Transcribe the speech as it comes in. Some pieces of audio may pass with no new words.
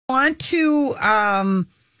want to,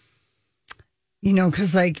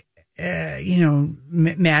 because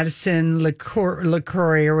Madison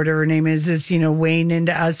LaCroix or whatever her name is weighing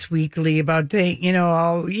into Us Weekly about even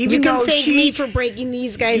you can though thank me for breaking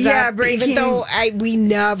these guys up, even though we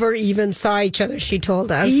never even saw each other. She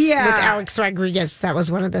told us, with Alex Rodriguez, that was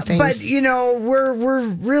one of the things. But we're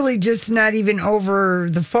really just not even over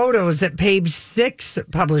the photos that Page 6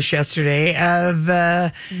 published yesterday of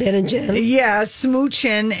Ben and Jen,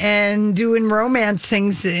 smooching and doing romance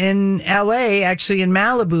things in L.A., actually in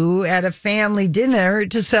Malibu, at a family dinner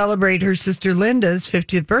to celebrate her sister Linda's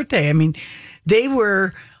 50th birthday. I mean, they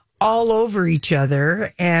were all over each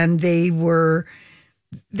other, and there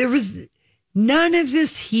was none of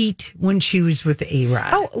this heat when she was with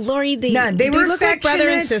A-Rod. Oh, Lori, they were look like brother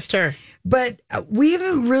and sister. But we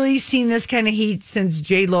haven't really seen this kind of heat since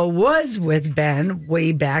J-Lo was with Ben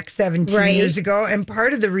way back 17 years ago. And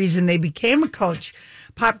part of the reason they became a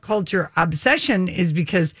pop culture obsession is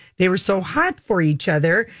because they were so hot for each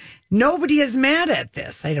other. Nobody is mad at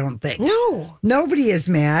this, I don't think. No. Nobody is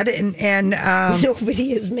mad. And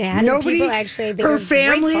nobody is mad. Nobody, and people actually, her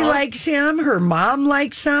family likes him. Her mom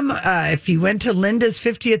likes him. If he went to Linda's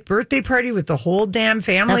 50th birthday party with the whole damn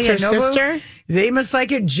family. That's her sister? They must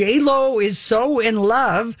like it. J-Lo is so in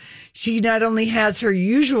love. She not only has her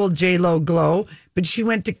usual J-Lo glow, but she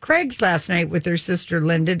went to Craig's last night with her sister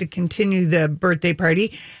Linda to continue the birthday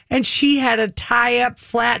party, and she had a tie-up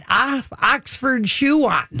flat Oxford shoe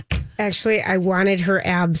on. Actually, I wanted her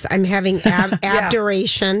abs. I'm having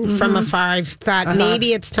abduration from afar. I've thought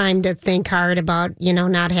maybe it's time to think hard about,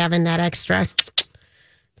 not having that extra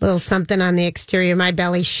little something on the exterior of my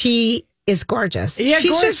belly. She is gorgeous. Yeah,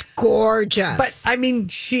 she's just gorgeous. But I mean,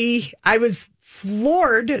 I was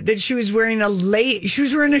floored that she was wearing she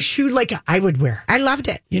was wearing a shoe like I would wear. I loved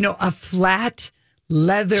it. A flat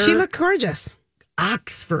leather. She looked gorgeous.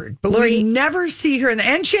 Oxford, but we never see her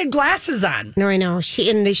and she had glasses on. No, I know. She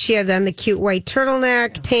had on the cute white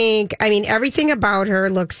turtleneck tank. I mean, everything about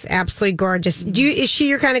her looks absolutely gorgeous. Is she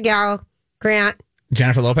your kind of gal, Grant?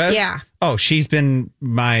 Jennifer Lopez? Yeah. Oh, she's been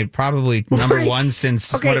my probably number one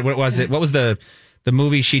since what was it? What was the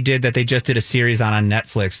movie she did that they just did a series on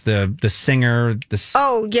Netflix? The singer.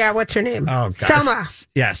 Oh yeah, what's her name? Oh, God. Selma.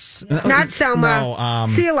 Yes. Not Selma. No.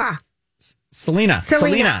 Selena.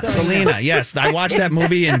 Yes, I watched that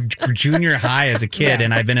movie in junior high as a kid,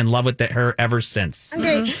 and I've been in love with her ever since.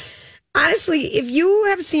 Okay. Honestly, if you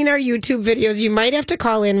have seen our YouTube videos, you might have to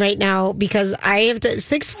call in right now because I have to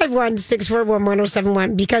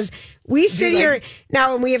 651-641-1071 because we sit here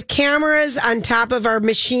now and we have cameras on top of our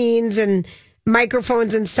machines and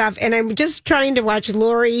microphones and stuff, and I'm just trying to watch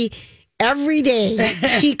Lori. Every day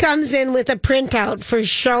she comes in with a printout for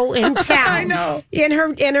show and tell. I know. In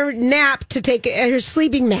her nap to take her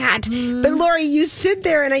sleeping mat. But Lori, you sit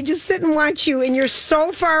there and I just sit and watch you, and you're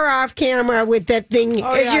so far off camera with that thing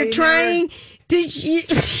you're trying to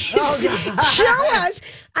show us.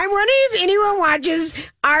 I'm wondering if anyone watches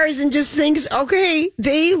ours and just thinks, okay,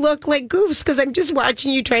 they look like goofs because I'm just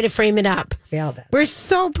watching you try to frame it up. Yeah, we're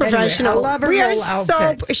so professional. Anyway, I love her whole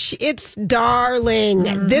outfit. It's darling.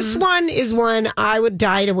 This one is one I would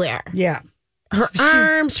die to wear. Yeah. Her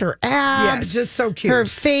arms, her abs. Yeah, just so cute. Her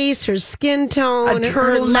face, her skin tone,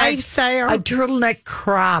 her lifestyle. A turtleneck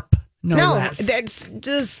crop. No, that's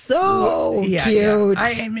just so cute. Yeah.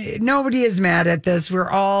 I mean, nobody is mad at this. We're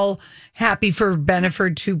all happy for Bennifer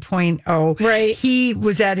 2.0. Right. He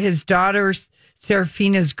was at his daughter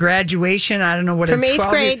Serafina's graduation. I don't know what from eighth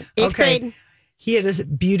grade. Eighth grade. He had a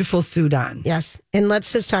beautiful suit on. Yes, and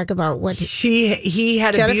let's just talk about what he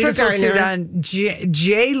had a beautiful suit on.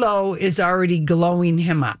 J-Lo is already glowing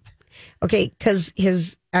him up. Okay, because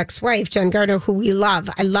his ex-wife, Jen Gardner, who we love.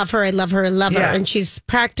 I love her. And she's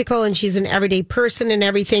practical and she's an everyday person and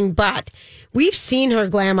everything. But we've seen her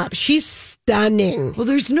glam up. She's stunning. Well,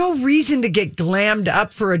 there's no reason to get glammed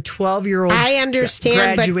up for a 12-year-old I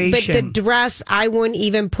understand, graduation. but the dress I wouldn't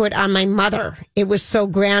even put on my mother. It was so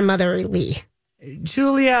grandmotherly.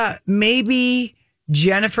 Julia, maybe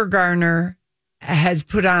Jennifer Garner has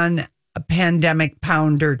put on a pandemic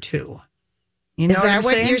pound or two. You know Is that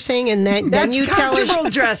what you're saying? And then you tell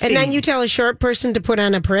dressing. And then you tell a short person to put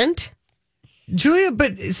on a print? Julia,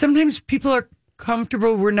 but sometimes people are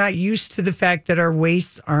comfortable. We're not used to the fact that our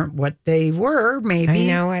waists aren't what they were, maybe. I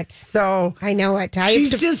know it. So I know it.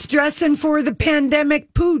 She's just dressing for the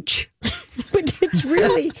pandemic pooch. But it's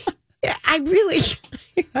really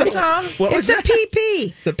That's all. It's a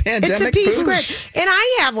PP. The pandemic It's a P pooch. squared. And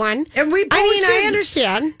I have one. And we posted, I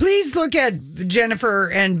understand. Please look at Jennifer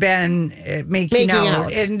and Ben making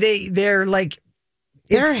out. And they're like,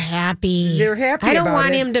 They're happy. They're happy. I don't about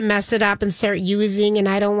want it. him to mess it up and start using, and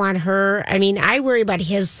I don't want her. I mean, I worry about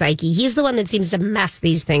his psyche. He's the one that seems to mess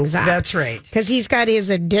these things up. That's right. Because he's got his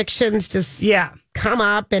addictions just come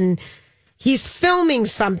up, and he's filming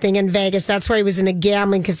something in Vegas. That's why he was in a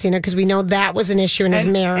gambling casino, because we know that was an issue in his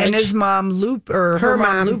marriage. And his mom, her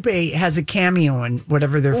mom, Lupe, has a cameo in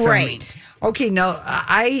whatever they're filming. Right. Okay, now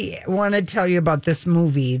I want to tell you about this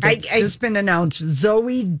movie that's just been announced.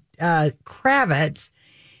 Zoe Kravitz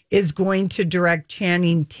is going to direct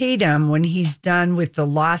Channing Tatum when he's done with The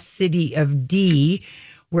Lost City of D,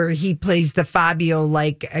 where he plays the Fabio,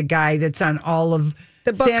 like a guy that's on all of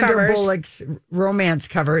the book Sandra covers. Bullock's romance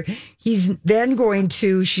cover. He's then going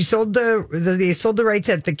to. They sold the rights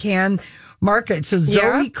at the Cannes market. So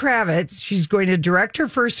Zoe Kravitz, she's going to direct her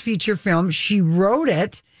first feature film. She wrote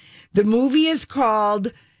it. The movie is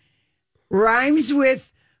called rhymes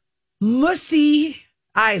with Mussy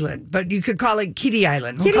Island, but you could call it Kitty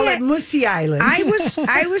Island. We'll call it Mussy Island. I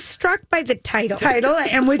was struck by the title.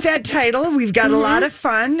 And with that title, we've got a lot of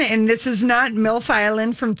fun. And this is not MILF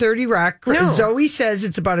Island from 30 Rock. No. Zoe says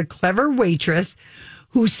it's about a clever waitress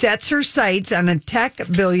who sets her sights on a tech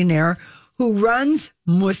billionaire who runs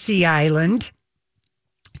Mussy Island.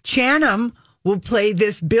 Channing will play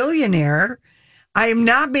this billionaire. I am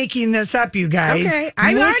not making this up, you guys. Okay,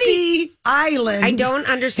 Mussy Island. I don't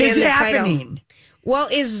understand the happening. title. Well,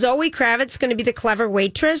 is Zoe Kravitz going to be the clever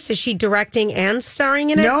waitress? Is she directing and starring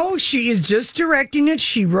in it? No, she is just directing it.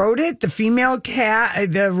 She wrote it. The female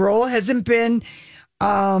the role hasn't been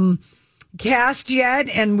cast yet,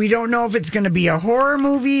 and we don't know if it's going to be a horror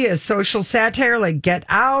movie, a social satire like Get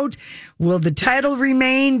Out. Will the title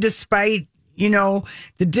remain despite the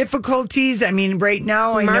difficulties? I mean, right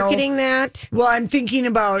now I know marketing that. Well, I'm thinking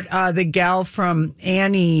about the gal from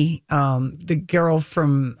Annie, the girl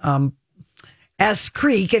from S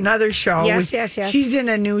Creek, another show. Yes. She's in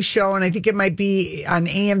a new show, and I think it might be on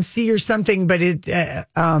AMC or something. But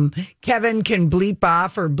Kevin can bleep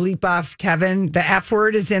off Kevin. The F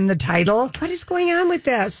word is in the title. What is going on with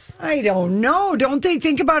this? I don't know. Don't they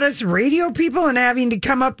think about us radio people and having to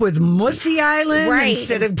come up with Mussy Island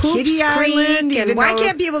instead of Poops Kitty Island? And why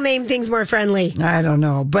can't people name things more friendly? I don't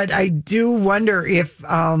know, but I do wonder if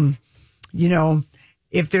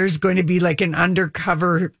if there's going to be like an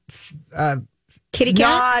undercover Kitty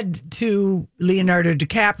cat nod to Leonardo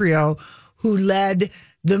DiCaprio, who led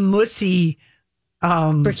the Mussy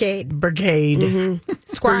Brigade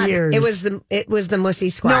for years. It was the Mussy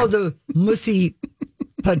Squad. No, the Mussy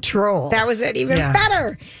Patrol. That was it. Even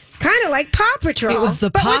better. Kind of like Paw Patrol. It was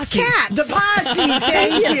the posse. With cats. The posse.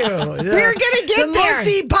 Thank you. We're going to get the there.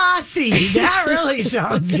 Mussy Posse. That really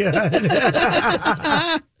sounds good.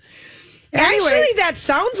 Actually, that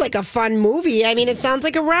sounds like a fun movie. I mean, it sounds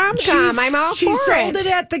like a rom-com. I'm all for it. She sold it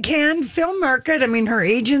at the Cannes Film Market. I mean, her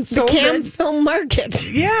agent sold it. The Cannes Film Market.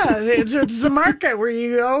 Yeah, it's a market where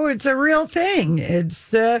you go. It's a real thing.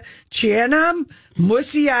 It's Channing,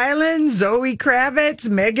 Mussy Island, Zoe Kravitz,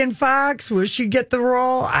 Megan Fox. Will she get the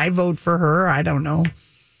role? I vote for her. I don't know.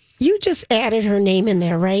 You just added her name in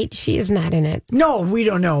there, right? She is not in it. No, we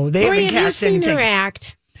don't know. They haven't have cast you seen anything. her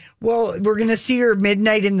act? Well, we're going to see her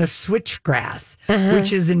Midnight in the Switchgrass,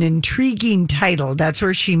 which is an intriguing title. That's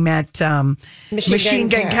where she met Machine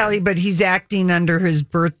Gun Kelly, but he's acting under his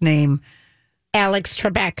birth name. Alex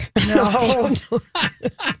Trebek. No.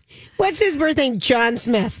 What's his birth name? John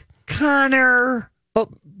Smith. Connor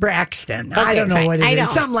Braxton. Okay, I don't know fine. what it I is. know.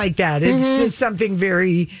 Something like that. It's just something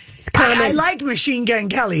very... I like Machine Gun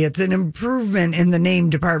Kelly. It's an improvement in the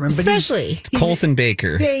name department. But especially Colson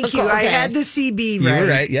Baker. Thank you. Okay. I had the CB right. You were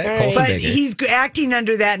right. Yeah, Colson But Baker. he's acting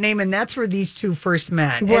under that name, and that's where these two first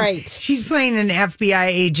met. Right. And she's playing an FBI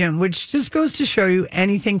agent, which just goes to show you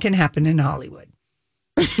anything can happen in Hollywood.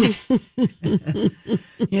 She's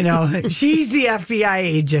the FBI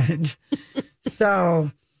agent.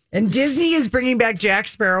 So, and Disney is bringing back Jack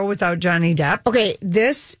Sparrow without Johnny Depp.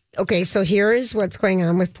 Okay, so here is what's going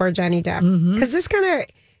on with poor Johnny Depp. Because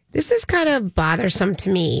this is kind of bothersome to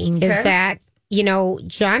me. Okay. Is that,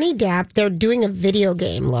 Johnny Depp, they're doing a video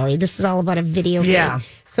game, Lori. This is all about a video game. Yeah.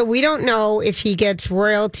 So we don't know if he gets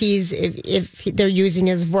royalties, if they're using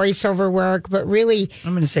his voiceover work, but really...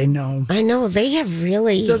 I'm going to say no. I know, they have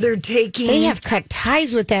really... So they're taking... They have cut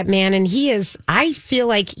ties with that man, and he is... I feel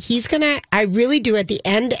like he's going to... I really do at the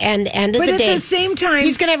end of the day... But at the same time...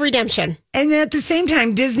 He's going to have redemption. And at the same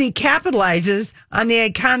time, Disney capitalizes on the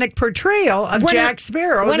iconic portrayal of Jack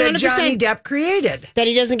Sparrow 100%. that Johnny Depp created. That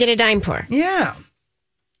he doesn't get a dime for. Yeah.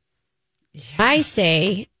 I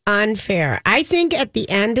say unfair. I think at the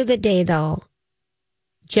end of the day, though,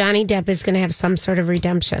 Johnny Depp is going to have some sort of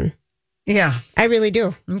redemption. Yeah. I really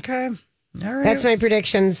do. Okay. All right. That's my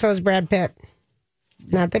prediction. So is Brad Pitt.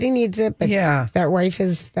 Not that he needs it, but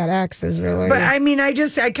that ex is really. But I mean, I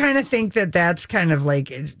kind of think that's kind of like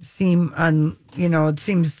it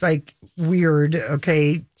seems like weird.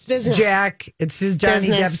 Okay, it's business. Jack, it's his Johnny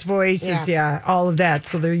Depp's voice. Yeah. It's all of that.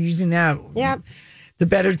 So they're using that. Yep. The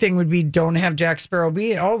better thing would be don't have Jack Sparrow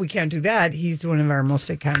be. Oh, we can't do that. He's one of our most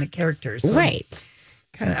iconic characters. So right.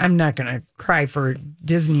 I'm not going to cry for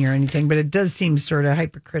Disney or anything, but it does seem sort of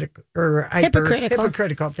hypocritical.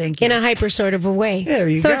 Thank you. In a hyper sort of a way. There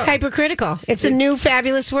you go. So it's hypercritical. It's a new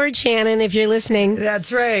fabulous word, Shannon, if you're listening.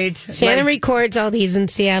 That's right. Shannon records all these in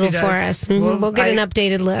Seattle for us. We'll get an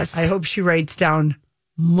updated list. I hope she writes down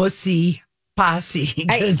Mussy Posse.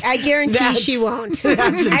 I guarantee she won't.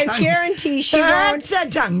 I guarantee she won't. That's a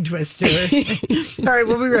tongue twister. All right,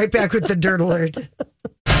 we'll be right back with the Dirt Alert.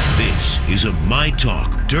 This is a My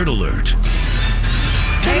Talk Dirt Alert.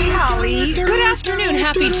 Hey, Holly. Good afternoon.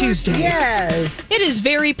 Happy Tuesday. Yes. It is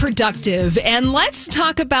very productive. And let's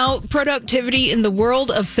talk about productivity in the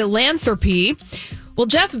world of philanthropy. Well,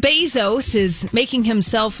 Jeff Bezos is making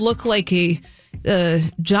himself look like a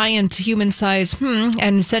giant human-sized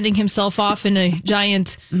and sending himself off in a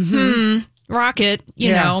giant rocket,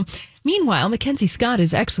 you know. Meanwhile, Mackenzie Scott,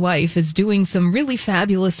 his ex-wife, is doing some really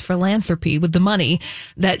fabulous philanthropy with the money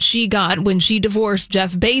that she got when she divorced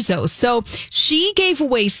Jeff Bezos. So she gave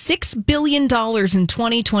away $6 billion in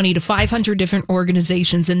 2020 to 500 different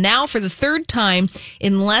organizations. And now, for the third time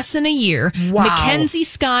in less than a year, Mackenzie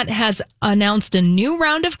Scott has announced a new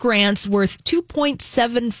round of grants worth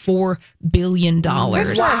 $2.74 billion.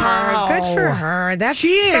 Wow. Good for her. She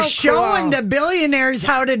is showing the billionaires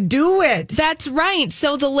how to do it. That's right.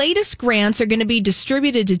 So the latest grants are going to be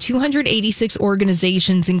distributed to 286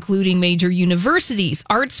 organizations, including major universities,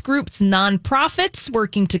 arts groups, nonprofits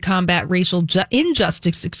working to combat racial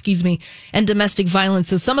injustice, and domestic violence.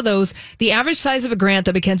 So some of those, the average size of a grant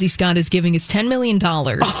that Mackenzie Scott is giving is $10 million.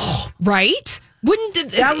 Right?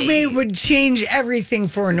 Would change everything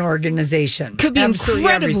for an organization. Could be Absolutely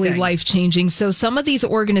incredibly life-changing. So some of these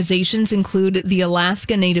organizations include the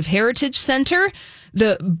Alaska Native Heritage Center,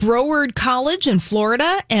 the Broward College in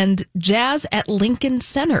Florida, and Jazz at Lincoln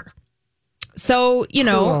Center. So,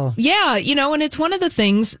 cool. And it's one of the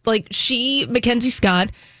things, like Mackenzie Scott,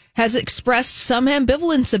 has expressed some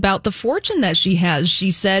ambivalence about the fortune that she has.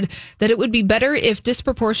 She said that it would be better if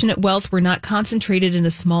disproportionate wealth were not concentrated in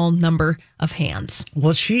a small number of hands.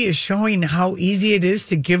 Well, she is showing how easy it is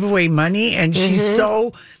to give away money. And she's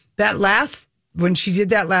when she did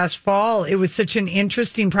that last fall, it was such an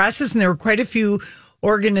interesting process. And there were quite a few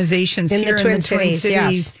organizations here in the Twin Cities.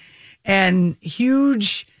 Yes. And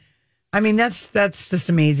huge. I mean, that's just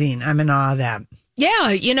amazing. I'm in awe of that. Yeah,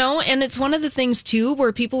 and it's one of the things, too,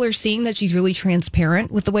 where people are seeing that she's really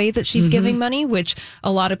transparent with the way that she's giving money, which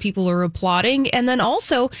a lot of people are applauding. And then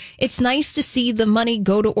also, it's nice to see the money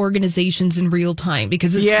go to organizations in real time,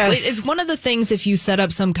 because it's one of the things if you set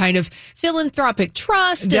up some kind of philanthropic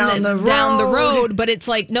trust down the road, but it's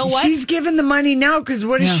like, no, what? She's giving the money now, because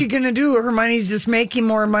what is she going to do? Her money's just making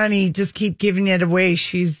more money, just keep giving it away.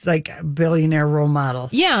 She's like a billionaire role model.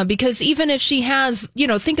 Yeah, because even if she has,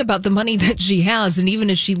 think about the money that she has, and even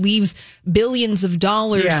if she leaves billions of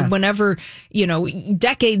dollars whenever,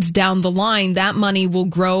 decades down the line, that money will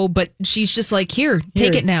grow. But she's just like, here,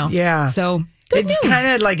 take it now. Yeah. So it's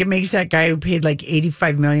kind of like it makes that guy who paid like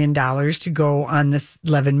 $85 million to go on this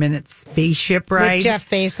 11-minute spaceship ride. With Jeff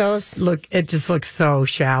Bezos. It just looks so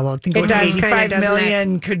shallow. Think what $85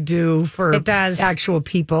 million could do for actual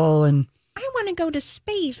people. And I want to go to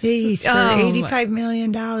space for $85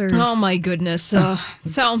 million. Oh, my goodness.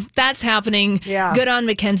 So that's happening. Yeah. Good on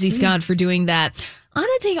Mackenzie Scott for doing that. Ana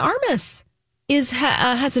de Armas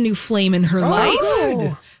has a new flame in her life.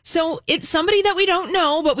 Good. So it's somebody that we don't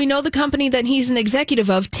know, but we know the company that he's an executive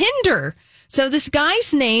of, Tinder. So this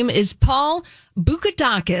guy's name is Paul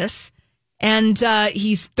Bukadakis. And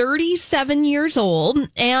he's 37 years old,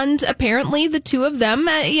 and apparently the two of them,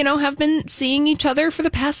 have been seeing each other for the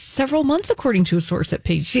past several months, according to a source at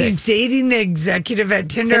Page 6. She's dating the executive at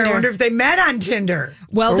Tinder. I wonder if they met on Tinder.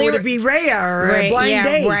 Well, would it be Rhea or a blind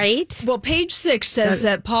date? Right. Well, Page 6 says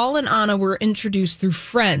that Paul and Anna were introduced through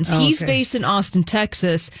friends. He's based in Austin,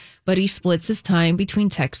 Texas, but he splits his time between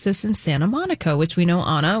Texas and Santa Monica, which we know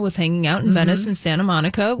Anna was hanging out in Venice and Santa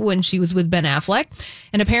Monica when she was with Ben Affleck.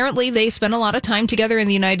 And apparently they spent a lot of time together in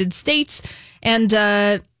the United States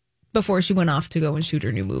and before she went off to go and shoot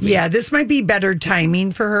her new movie. Yeah, this might be better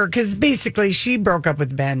timing for her because basically she broke up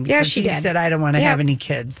with Ben. Yeah, she did. Said, I don't want to have any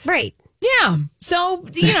kids. Right. Yeah. So,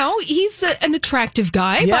 he's an attractive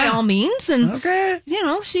guy by all means. And,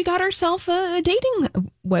 she got herself a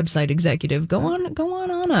dating website executive. Go on,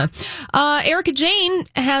 Anna. Erica Jane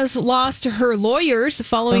has lost her lawyers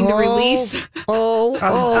following the release.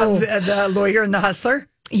 Of the lawyer and the hustler?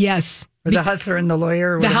 Yes. Or the hustler and the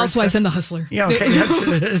lawyer? The housewife and the hustler. Yeah, okay, that's what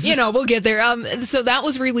it is. We'll get there. So that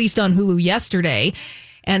was released on Hulu yesterday.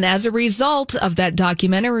 And as a result of that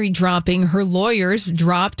documentary dropping, her lawyers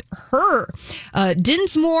dropped her.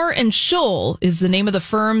 Dinsmore and Scholl is the name of the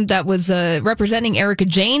firm that was representing Erica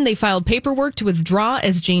Jane. They filed paperwork to withdraw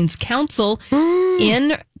as Jane's counsel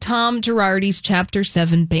in Tom Girardi's Chapter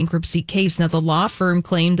 7 bankruptcy case. Now, the law firm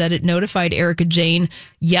claimed that it notified Erica Jane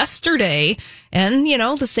yesterday and,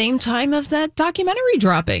 the same time of that documentary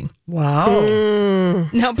dropping. Wow.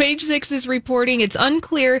 Now, Page Six is reporting it's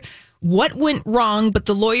unclear what went wrong, but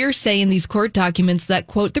the lawyers say in these court documents that,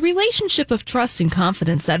 quote, the relationship of trust and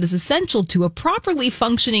confidence that is essential to a properly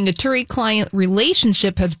functioning attorney-client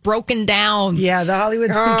relationship has broken down. Yeah, the Hollywood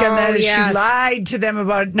speak on that is she lied to them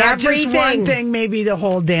about not just one thing, maybe the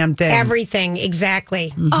whole damn thing. Everything, exactly.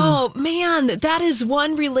 Mm-hmm. Oh, man, that is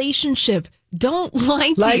one relationship. Don't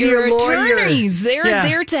lie to your attorneys. They're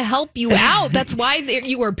there to help you out. That's why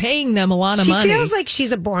you are paying them a lot of money. She feels like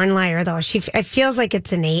she's a born liar, though. It feels like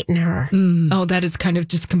it's innate in her. Oh, that is kind of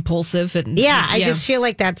just compulsive. I just feel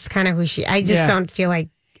like that's kind of who she. I just don't feel like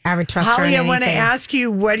I would trust her. Holly, in I want to ask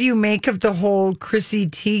you, what do you make of the whole Chrissy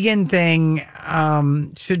Teigen thing?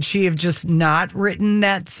 Should she have just not written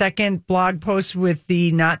that second blog post with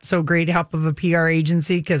the not so great help of a PR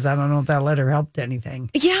agency? Because I don't know if that letter helped anything.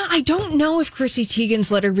 Yeah, I don't know if Chrissy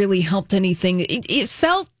Teigen's letter really helped anything. It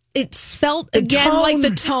felt again like the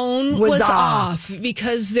tone was off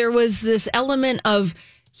because there was this element of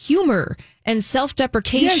humor and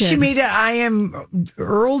self-deprecation. Yeah, she made I am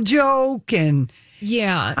Earl joke and.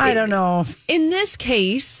 Yeah. I don't know. In this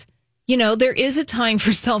case, there is a time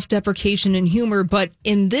for self-deprecation and humor, but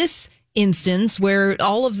in this instance where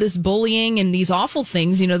all of this bullying and these awful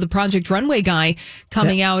things, the Project Runway guy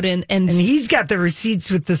coming out and he's got the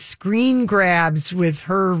receipts with the screen grabs with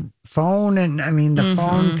her phone and the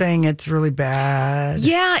phone thing, it's really bad.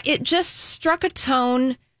 Yeah, it just struck a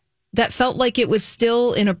tone that felt like it was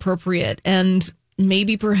still inappropriate, and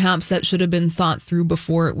maybe perhaps that should have been thought through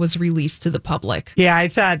before it was released to the public. Yeah, I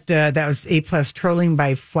thought that was A+ trolling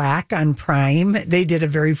by Flack on Prime. They did a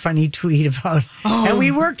very funny tweet about, and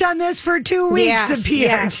we worked on this for 2 weeks, the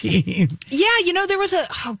PR team. Yeah, there was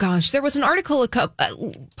there was an article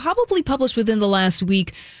probably published within the last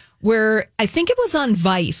week where I think it was on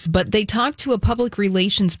Vice, but they talked to a public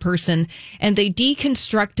relations person and they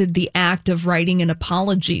deconstructed the act of writing an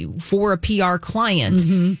apology for a PR client.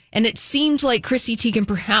 Mm-hmm. And it seemed like Chrissy Teigen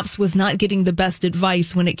perhaps was not getting the best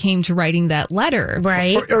advice when it came to writing that letter.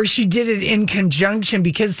 Right. Or she did it in conjunction,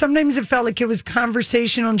 because sometimes it felt like it was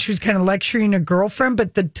conversational and she was kind of lecturing a girlfriend,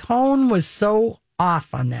 but the tone was so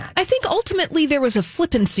off on that. I think ultimately there was a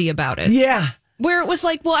flippancy about it. Yeah. Where it was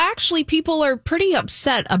like, well, actually, people are pretty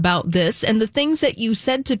upset about this. And the things that you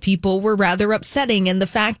said to people were rather upsetting. And the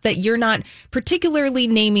fact that you're not particularly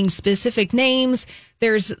naming specific names,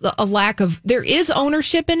 there's a lack of, there is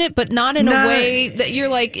ownership in it, but not in a way that you're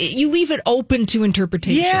like, you leave it open to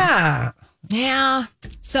interpretation. Yeah. Yeah.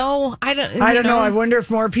 So I don't know. I wonder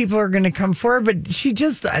if more people are going to come forward, but she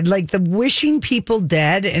just like the wishing people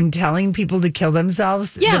dead and telling people to kill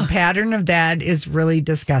themselves. Yeah. The pattern of that is really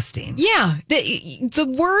disgusting. Yeah.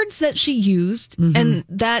 The words that she used and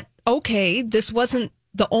that, okay, this wasn't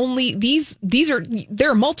the only,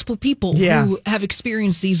 there are multiple people who have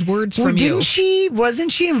experienced these words from you.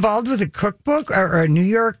 Wasn't she involved with a cookbook or a New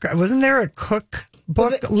York, wasn't there a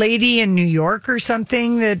cookbook lady in New York or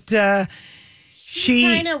something that, She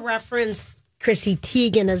kind of referenced Chrissy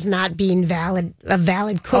Teigen as not being a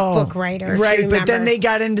valid cookbook writer. Right, but then they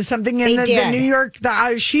got into something in the New York,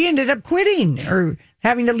 she ended up quitting or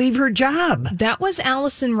having to leave her job. That was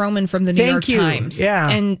Allison Roman from the New York Times. Yeah.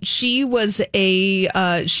 And she was she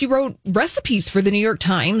wrote recipes for the New York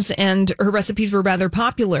Times, and her recipes were rather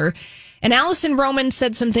popular. And Allison Roman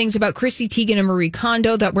said some things about Chrissy Teigen and Marie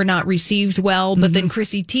Kondo that were not received well. But then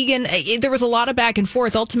Chrissy Teigen, there was a lot of back and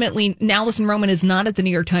forth. Ultimately, Allison Roman is not at the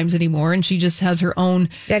New York Times anymore, and she just has her own.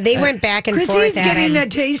 Yeah, they went back and forth. Chrissy's getting a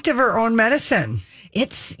taste of her own medicine.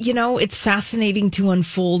 It's, it's fascinating to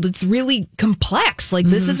unfold. It's really complex. Like,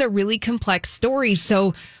 this is a really complex story.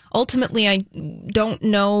 So ultimately, I don't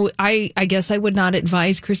know. I guess I would not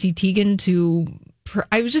advise Chrissy Teigen to.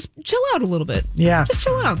 I would just chill out a little bit. Yeah. Just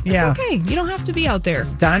chill out. Yeah. It's okay. You don't have to be out there.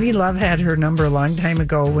 Donnie Love had her number a long time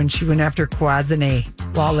ago when she went after Kwazane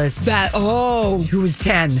Wallace. Who was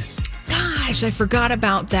 10. Gosh, I forgot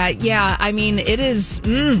about that. Yeah, I mean, it is.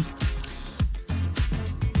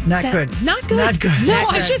 Not good. Not good. Not good. No,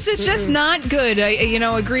 Not good. it's just not good. I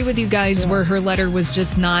agree with you guys where her letter was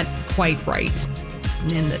just not quite right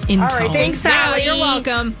in All tone. right, thanks, Sally. You're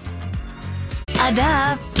welcome.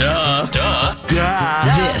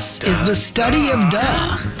 This is the study of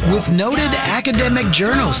duh with noted academic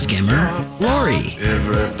journal skimmer Lori.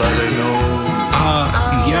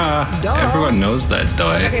 Everyone knows that,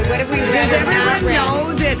 though. Okay, what have we read? Does or not everyone read?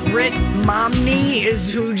 know that Britt Momney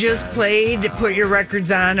is who just played Put Your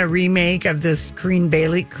Records On, a remake of this Corinne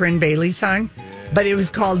Bailey song? But it was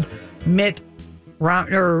called Mitt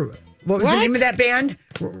Romney, or what was the name of that band?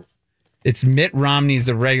 It's Mitt Romney's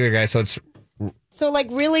the regular guy, so it's So, like,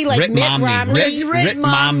 really, like Ritt Mitt Momney. Romney. It's Ritt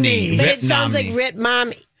Momney. But Ritt it sounds Momney.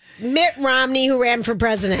 like Mitt Romney, who ran for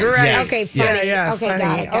president. Right. Yes. Okay, funny. Yeah, okay, funny.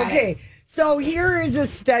 got it. Okay. So here is a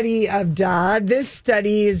study of duh. This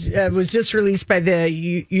study was just released by the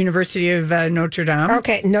University of Notre Dame.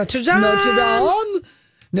 Okay, Notre Dame.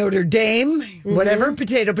 Notre Dame, whatever,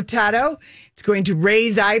 potato. It's going to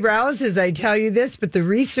raise eyebrows as I tell you this, but the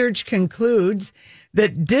research concludes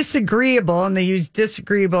that disagreeable, and they use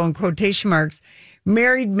disagreeable in quotation marks,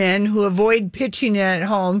 married men who avoid pitching at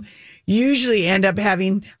home usually end up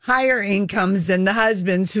having higher incomes than the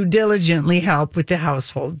husbands who diligently help with the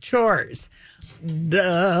household chores.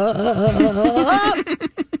 Duh.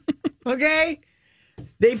 Okay?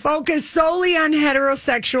 They focus solely on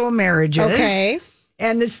heterosexual marriages. Okay.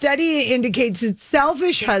 And the study indicates that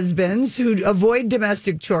selfish husbands who avoid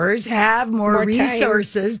domestic chores have more More time.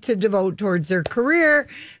 resources to devote towards their career,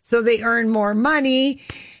 so they earn more money.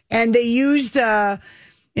 And they used,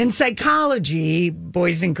 in psychology,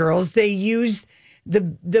 boys and girls, they use the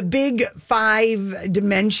big 5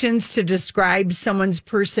 dimensions to describe someone's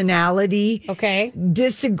personality. Okay.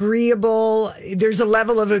 Disagreeable. There's a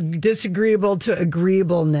level of disagreeable to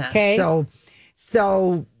agreeableness. Okay.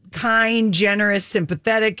 So kind, generous,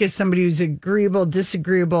 sympathetic is somebody who's agreeable.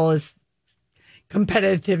 Disagreeable is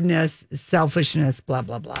competitiveness, selfishness, blah,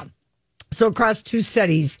 blah, blah. So across 2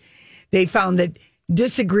 studies, they found that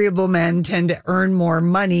disagreeable men tend to earn more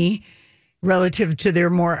money relative to their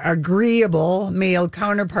more agreeable male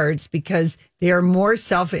counterparts because they are more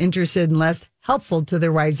self-interested and less helpful to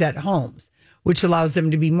their wives at homes, which allows them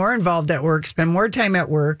to be more involved at work, spend more time at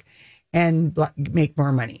work, and make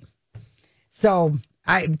more money. So,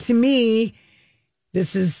 to me,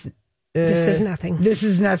 this is nothing. This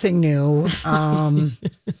is nothing new.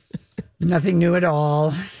 Nothing new at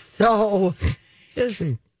all. So,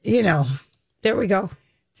 Just, there we go.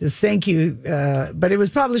 Just thank you. But it was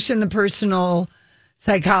published in the Personal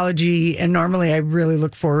Psychology, and normally I really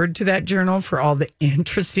look forward to that journal for all the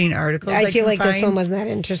interesting articles. I feel can like this find. one wasn't that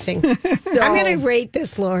interesting. I'm going to rate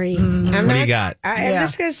this, Lori. What do you got? I'm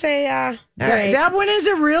just going to say, all right. That one is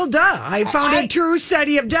a real duh. I found a true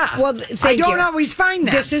study of duh. Well, I thank don't you. always find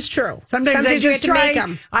that. This is true. Sometimes I you just have to make try.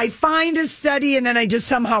 'em. I find a study and then I just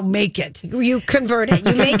somehow make it. You convert it.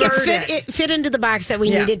 You make Convert it fit into the box that we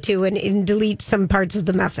Yeah. needed to and delete some parts of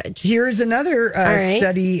the message. Here's another right.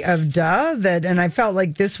 study of duh and I felt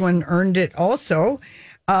like this one earned it also.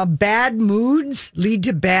 Bad moods lead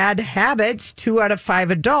to bad habits. 2 out of 5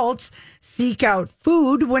 adults seek out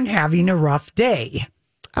food when having a rough day.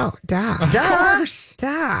 Oh, duh. Of course. Duh.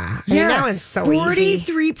 I mean, that one's so easy.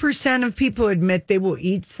 43% of people admit they will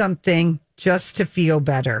eat something just to feel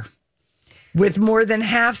better, with more than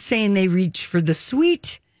half saying they reach for the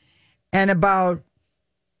sweet, and about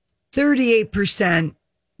 38%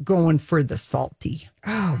 going for the salty.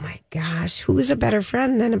 Oh my gosh, who is a better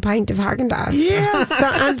friend than a pint of Haagen-Dazs? Yeah. So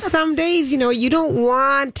on some days, you don't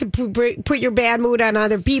want to put your bad mood on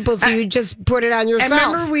other people, so you just put it on And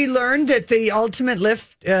yourself. remember, we learned that the ultimate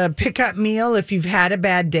lift pickup meal, if you've had a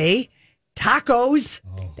bad day, tacos.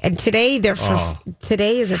 And today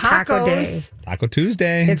today is a taco day. Tacos. Taco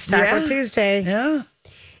Tuesday. It's Taco Yeah. Tuesday. Yeah,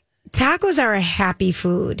 Tacos are a happy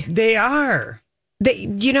food. they are.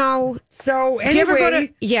 Do So anyway, you ever go to?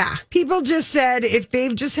 Yeah. people just said if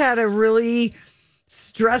they've just had a really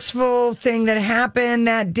stressful thing that happened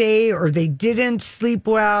that day, or they didn't sleep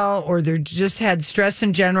well, or they just had stress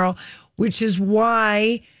in general, which is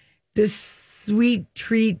why this sweet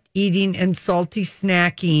treat eating and salty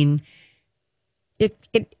snacking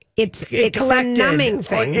It's a numbing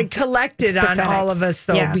thing. It collected It's on pathetic. all of us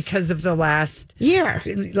though Yes. because of the last year.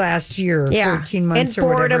 14 months, and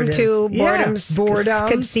or whatever boredom it is. too. Yeah, boredom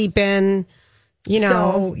could seep in.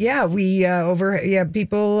 So yeah, we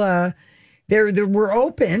people. We're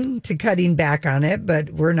open to cutting back on it,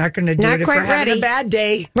 but we're not going to do Not it if quite we're having ready. a bad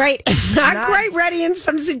day. Right, not quite ready in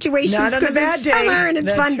some situations Not on a because bad it's day. summer and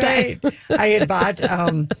it's That's fun day. right. I had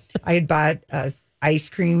bought ice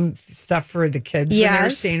cream stuff for the kids when they were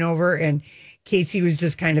Yes. staying over, and Casey was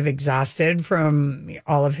just kind of exhausted from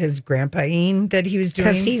all of his grandpaing that he was doing.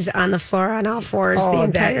 Because he's on the floor on all fours the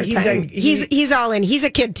entire time. He's all in. He's a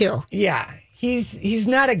kid too. Yeah. He's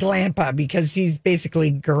not a glampa because he's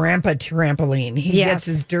basically grandpa trampoline. He gets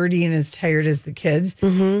as dirty and as tired as the kids.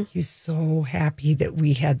 Mm-hmm. He's so happy that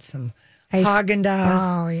we had some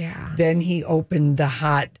Haagen-Dazs. Oh, yeah. Then he opened the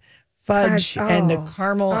hot fudge and the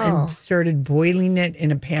caramel and started boiling it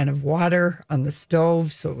in a pan of water on the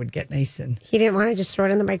stove so it would get nice and... He didn't want to just throw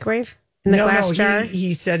it in the microwave? In the glass jar?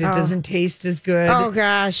 He said it doesn't taste as good. Oh,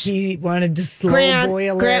 gosh. He wanted to slow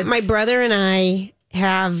boil it. My brother and I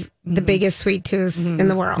have the biggest sweet tooth in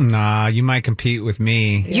the world. Nah, you might compete with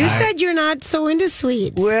me. You said you're not so into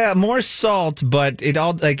sweets. Well, more salt, but it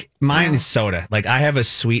all mine is soda. Like I have a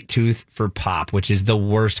sweet tooth for pop, which is the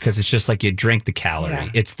worst because it's just like you drink the calorie.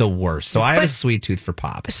 Yeah. It's the worst. So I have a sweet tooth for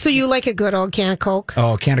pop. So you like a good old can of Coke?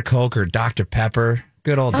 Oh, a can of Coke or Dr. Pepper.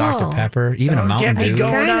 Good old Dr. Pepper. Even a Mountain Dew.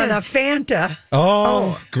 Going on a Fanta.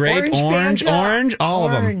 Oh, grape, orange, all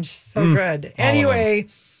of them. So good. Anyway,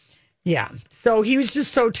 yeah. So he was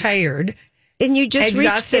just so tired. And you just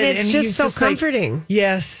reached, and it's just so comforting. Like,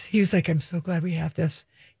 yes. He was like, I'm so glad we have this.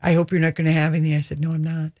 I hope you're not going to have any. I said, no, I'm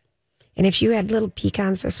not. And if you had little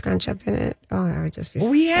pecans to scrunch up in it, that would just be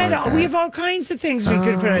we have all kinds of things we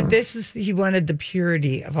could put on. He wanted the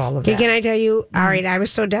purity of all of that. Can I tell you, all right, I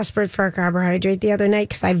was so desperate for a carbohydrate the other night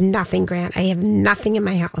because I have nothing, Grant. I have nothing in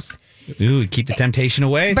my house. Ooh, keep the temptation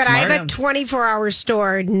away. But Smart. I have a 24-hour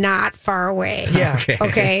store not far away. Yeah.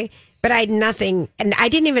 Okay. But I had nothing, and I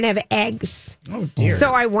didn't even have eggs. Oh, dear. So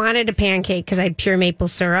I wanted a pancake because I had pure maple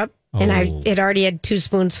syrup, and it already had 2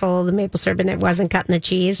 spoonsful of the maple syrup, and it wasn't cutting the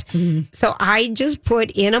cheese. Mm-hmm. So I just put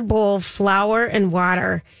in a bowl flour and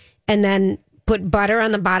water, and then put butter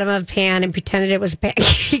on the bottom of a pan and pretended it was a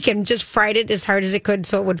pancake and just fried it as hard as it could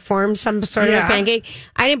so it would form some sort of a pancake.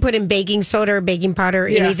 I didn't put in baking soda or baking powder or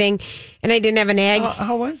anything, and I didn't have an egg.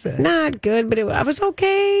 How was it? Not good, but I was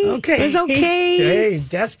okay. Okay. It was okay. He's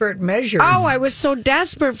desperate measures. Oh, I was so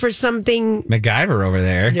desperate for something. MacGyver over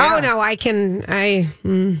there. Yeah. Oh, no,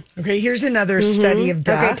 Okay, here's another study of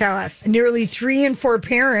duh. Okay, tell us. Nearly 3 in 4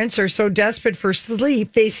 parents are so desperate for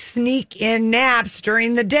sleep, they sneak in naps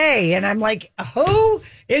during the day. And I'm like, who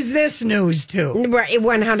is this news to? Right,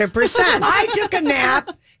 100%. I took a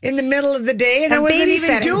nap in the middle of the day and I wasn't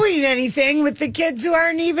even doing anything with the kids who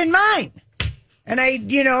aren't even mine. And I,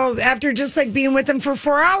 after just like being with them for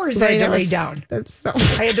 4 hours, I had to lay down.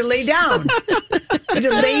 I had to lay down. I had to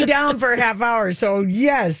lay down for a half hour. So,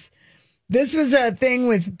 yes, this was a thing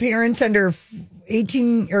with parents under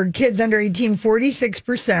 18 or kids under 18.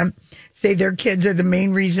 46% say their kids are the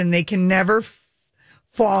main reason they can never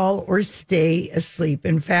fall or stay asleep.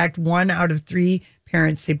 In fact, 1 out of 3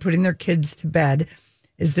 parents say putting their kids to bed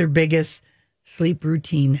is their biggest sleep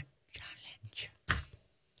routine challenge.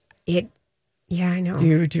 Yeah, I know. Do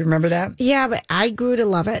you remember that? Yeah, but I grew to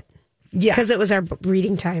love it. Yeah. Because it was our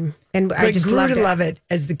reading time. And I just grew to love it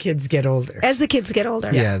as the kids get older. As the kids get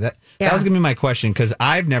older. Yeah, that was going to be my question because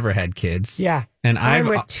I've never had kids. Yeah. And I'm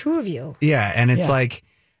with 2 of you. Yeah, and it's like,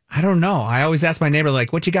 I don't know. I always ask my neighbor,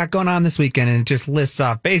 like, what you got going on this weekend? And it just lists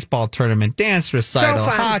off baseball tournament, dance recital,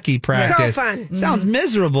 hockey practice. So fun. Sounds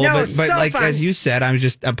miserable, but so like, fun. as you said,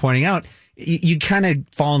 I'm pointing out, you kind of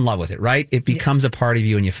fall in love with it, right? It becomes a part of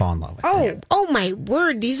you and you fall in love with it. Oh my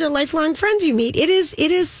word. These are lifelong friends you meet. It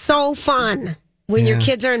is so fun when your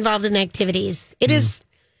kids are involved in activities. It's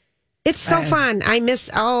so fun. I miss,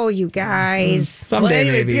 you guys.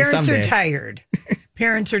 Someday, maybe. Parents are tired.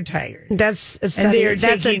 Parents are tired. That's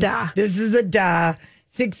a duh. This is a duh.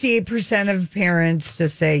 68% of parents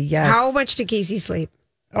just say yes. How much did Casey sleep?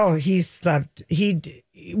 Oh, he slept.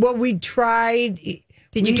 We tried.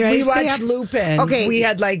 Did you try? We watched Lupin. Okay,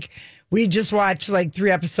 we just watched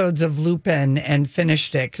 3 episodes of Lupin and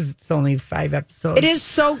finished it because it's only 5 episodes. It is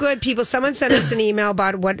so good, people. Someone sent us an email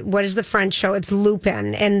about what is the French show? It's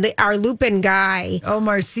Lupin, and our Lupin guy,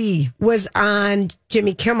 Marcy, was on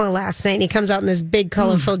Jimmy Kimmel last night. And he comes out in this big,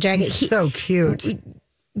 colorful jacket. He's so cute.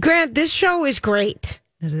 Grant, this show is great.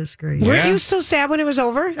 It is great. Weren't you so sad when it was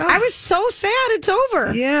over? I was so sad it's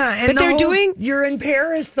over. Yeah, but you're in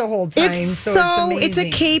Paris the whole time. It's it's a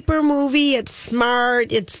caper movie. It's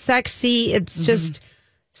smart. It's sexy. It's just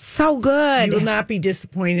so good. You will not be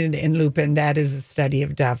disappointed in Lupin. That is a study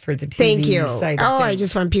of duh for the TV Thank you. side of I things.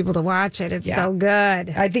 just want people to watch it. It's so good.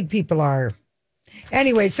 I think people are.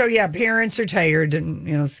 Anyway, so parents are tired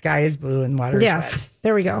and, sky is blue and water is wet.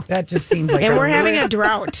 There we go. That just seemed like... and we're having a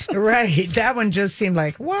drought. Right. That one just seemed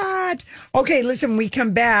like, what? Okay, listen, we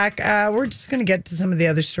come back. We're just going to get to some of the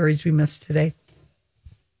other stories we missed today.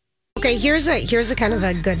 Okay, here's a kind of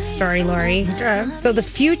a good story, Lori. Okay. So the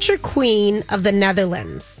future queen of the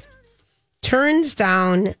Netherlands turns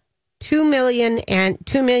down $2 million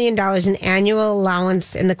in annual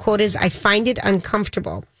allowance, and the quote is, "I find it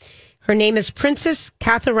uncomfortable." Her name is Princess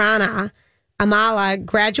Katharina Amala,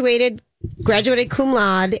 graduated cum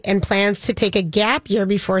laude, and plans to take a gap year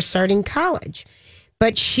before starting college.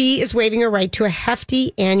 But she is waiving her right to a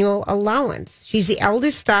hefty annual allowance. She's the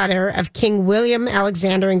eldest daughter of King William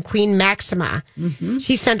Alexander and Queen Maxima. Mm-hmm.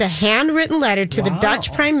 She sent a handwritten letter to the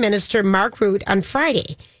Dutch Prime Minister Mark Rutte on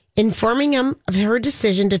Friday, informing him of her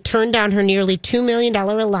decision to turn down her nearly $2 million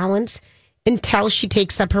allowance until she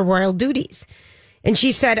takes up her royal duties. And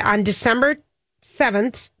she said, on December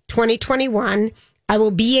 7th, 2021, I will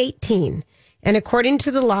be 18, and according to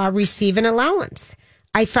the law, receive an allowance.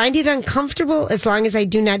 I find it uncomfortable as long as I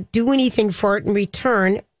do not do anything for it in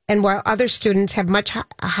return, and while other students have much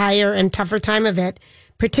higher and tougher time of it,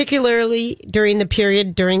 particularly during the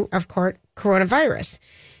period of coronavirus.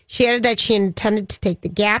 She added that she intended to take the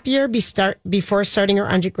gap year before starting her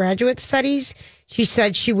undergraduate studies. She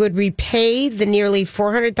said she would repay the nearly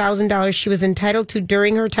 $400,000 she was entitled to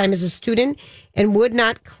during her time as a student and would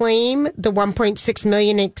not claim the $1.6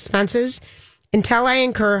 million in expenses until I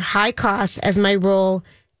incur high costs as my role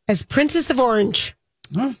as Princess of Orange.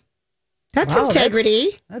 Huh. That's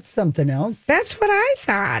integrity. That's something else. That's what I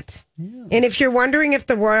thought. Yeah. And if you're wondering if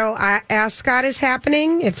the royal ascot is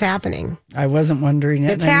happening, it's happening. I wasn't wondering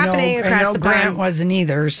it. It's happening across the Grant pond. wasn't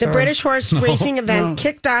either. So. The British horse racing event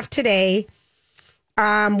kicked off today,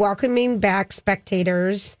 welcoming back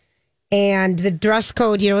spectators. And the dress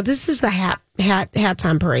code, this is the hats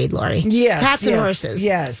on parade, Lori. Yes. Hats and horses.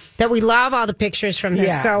 Yes. That we love all the pictures from this.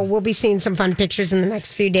 Yeah. So we'll be seeing some fun pictures in the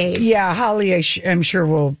next few days. Yeah, Holly, I'm sure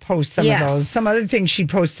will post some of those. Some other things she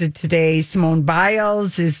posted today. Simone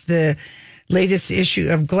Biles is the latest issue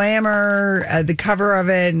of Glamour, the cover of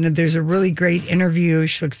it. And there's a really great interview.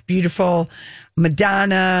 She looks beautiful.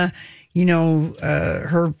 Madonna,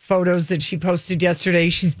 her photos that she posted yesterday.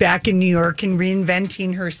 She's back in New York and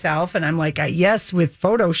reinventing herself. And I'm like, yes, with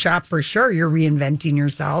Photoshop, for sure, you're reinventing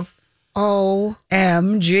yourself.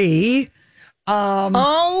 OMG.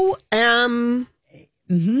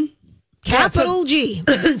 Capital G.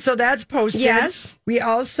 So that's posted. Yes. We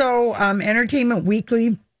also, Entertainment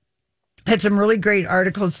Weekly had some really great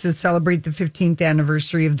articles to celebrate the 15th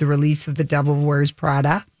anniversary of the release of The Devil Wears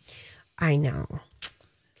Prada. I know.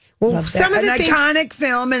 Well, some of the iconic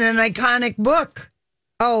film and an iconic book.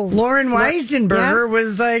 Lauren Weisenberger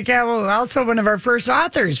was also one of our first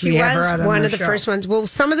authors. She was one of the first ones. Well,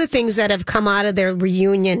 some of the things that have come out of their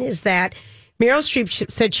reunion is that Meryl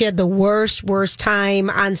Streep said she had the worst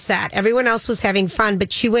time on set. Everyone else was having fun,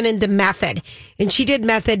 but she went into method. And she did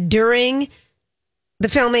method during the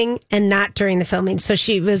filming and not during the filming. So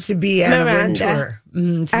she was to be Anna Wintour.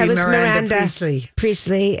 I was Miranda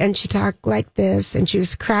Priestley, and she talked like this, and she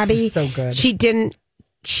was crabby. So good.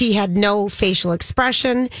 She had no facial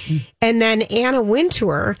expression. And then Anne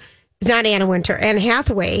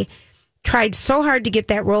Hathaway tried so hard to get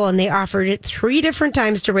that role, and they offered it 3 different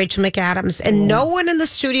times to Rachel McAdams, and no one in the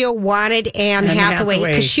studio wanted Anne Hathaway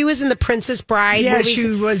because she was in the Princess Bride movies.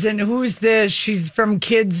 She was in Who's This? She's from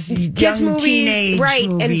kids young movies, teenage right?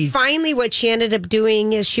 movies. And finally, what she ended up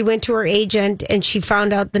doing is she went to her agent and she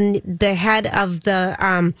found out the head of the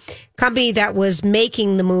company that was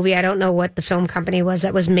making the movie. I don't know what the film company was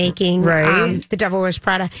that was making The Devil Wears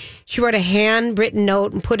Prada. She wrote a handwritten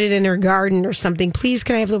note and put it in her garden or something. Please,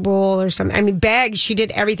 can I have the role or something? I mean, begged. She did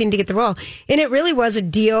everything to get the role. And it really was a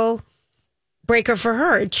deal breaker for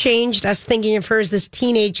her. It changed us thinking of her as this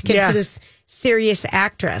teenage kid to this serious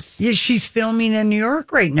actress. Yeah, she's filming in New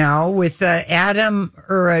York right now with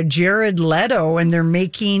Jared Leto, and they're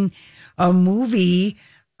making a movie.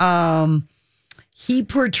 He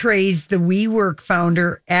portrays the WeWork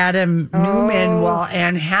founder, Adam Newman, while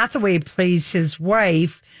Anne Hathaway plays his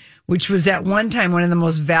wife, which was at one time one of the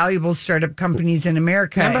most valuable startup companies in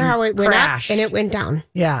America. Remember how it went up and it went down?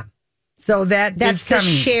 Yeah. So that's the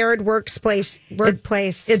shared workplace.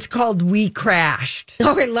 It's called We Crashed.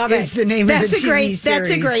 Oh, I love it. It's the name of the TV series.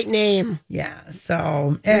 That's a great name. Yeah.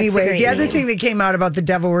 So anyway, the other thing that came out about The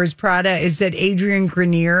Devil Wears Prada is that Adrian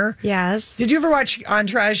Grenier. Yes. Did you ever watch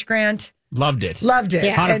Entourage, Grant? Loved it.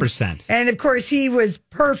 Yeah. 100%. And of course, he was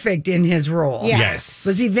perfect in his role. Yes.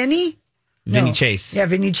 Was he Vinny? Vinny Chase. Yeah,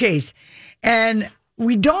 Vinny Chase. And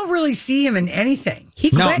we don't really see him in anything.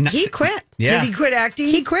 He quit. He quit. Yeah. Did he quit acting?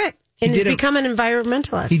 He quit. And he's become an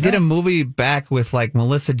environmentalist. He did a movie back with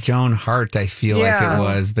Melissa Joan Hart, I feel like it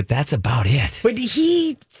was, but that's about it. But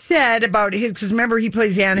he said about his, because remember he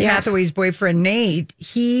plays Anne Hathaway's boyfriend, Nate.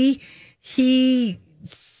 He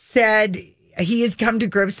said he has come to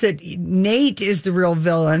grips that Nate is the real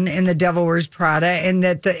villain in The Devil Wears Prada, and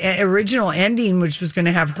that the original ending, which was going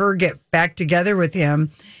to have her get back together with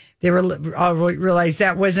him, they all realized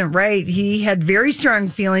that wasn't right. He had very strong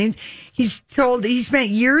feelings. He spent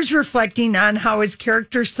years reflecting on how his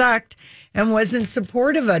character sucked and wasn't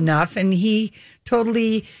supportive enough, and he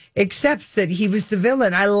totally accepts that he was the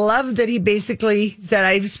villain. I love that he basically said,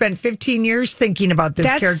 I've spent 15 years thinking about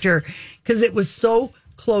this character because it was so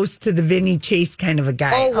close to the Vinny Chase kind of a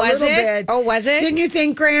guy. Oh, was it? Oh, was it? Didn't you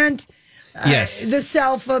think, Grant? Yes. The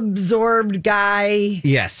self-absorbed guy.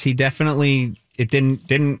 Yes, he definitely, it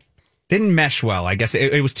didn't mesh well. I guess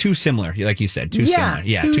it was too similar, like you said. Too similar.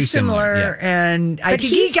 Yeah, too similar. Yeah. And I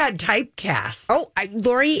think he got typecast. Oh,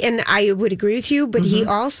 Lori, and I would agree with you, but he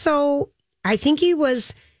also, I think he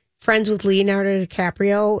was friends with Leonardo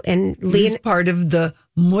DiCaprio, and he's part of the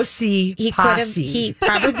Mussy posse. He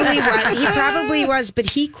probably was, but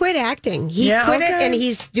he quit acting. He quit it, and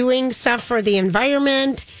he's doing stuff for the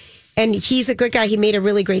environment. And he's a good guy. He made a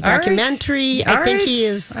really great documentary. I think he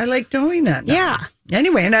is. I like knowing that now. Yeah.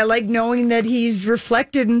 Anyway, and I like knowing that he's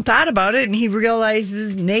reflected and thought about it, and he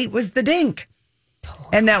realizes Nate was the dink.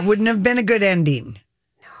 And that wouldn't have been a good ending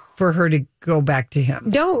for her to go back to him.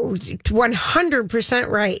 No, 100%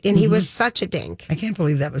 right. And he was such a dink. I can't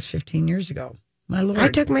believe that was 15 years ago. My Lord. I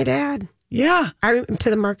took my dad. Yeah. To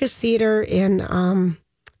the Marcus Theater in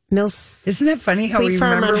Mills. Isn't that funny how we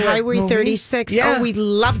remember on Highway 36? Yeah. Oh, we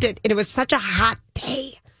loved it. And it was such a hot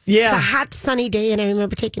day. Yeah. It was a hot, sunny day. And I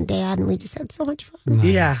remember taking Dad, and we just had so much fun. Nice.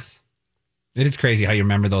 Yeah. It is crazy how you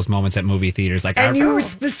remember those moments at movie theaters. And you were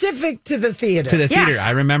specific to the theater. To the theater.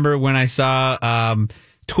 I remember when I saw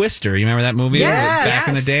Twister. You remember that movie? Yes. Back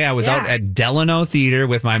in the day, I was out at Delano Theater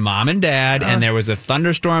with my mom and dad, and there was a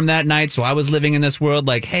thunderstorm that night, so I was living in this world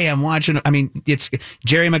like, hey, I'm watching. I mean, it's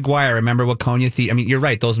Jerry Maguire. Remember Waconia Theater? I mean, you're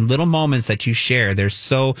right. Those little moments that you share, they're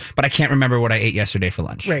so... But I can't remember what I ate yesterday for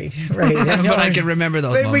lunch. Right. But I can remember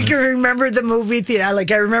those moments. We can remember the movie theater.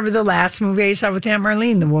 Like, I remember the last movie I saw with Aunt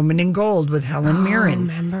Marlene, The Woman in Gold with Helen Mirren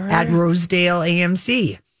at Rosedale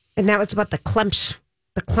AMC. And that was about the Klimt.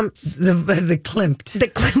 The Klimt. The Klimt. The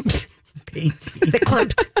Klimt. The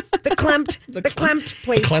Klimt. The Klimt. The Klimt.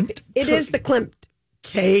 Please. The Klimt? It is the Klimt.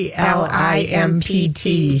 KLIMPT.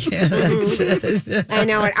 I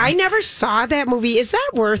know it. I never saw that movie. Is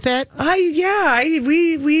that worth it?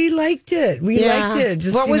 We liked it. We liked it.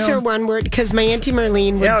 Just, what was her one word? Because my Auntie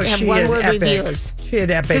Marlene would have one word reviews. She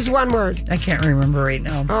had epic. Just one word. I can't remember right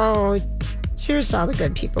now. Oh, cheers to all the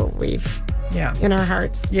good people leave. Yeah. In our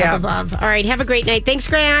hearts. Yeah. Up above. All right. Have a great night. Thanks,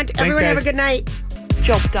 Grant. Everyone guys. have a good night.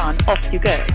 Job done. Off you go.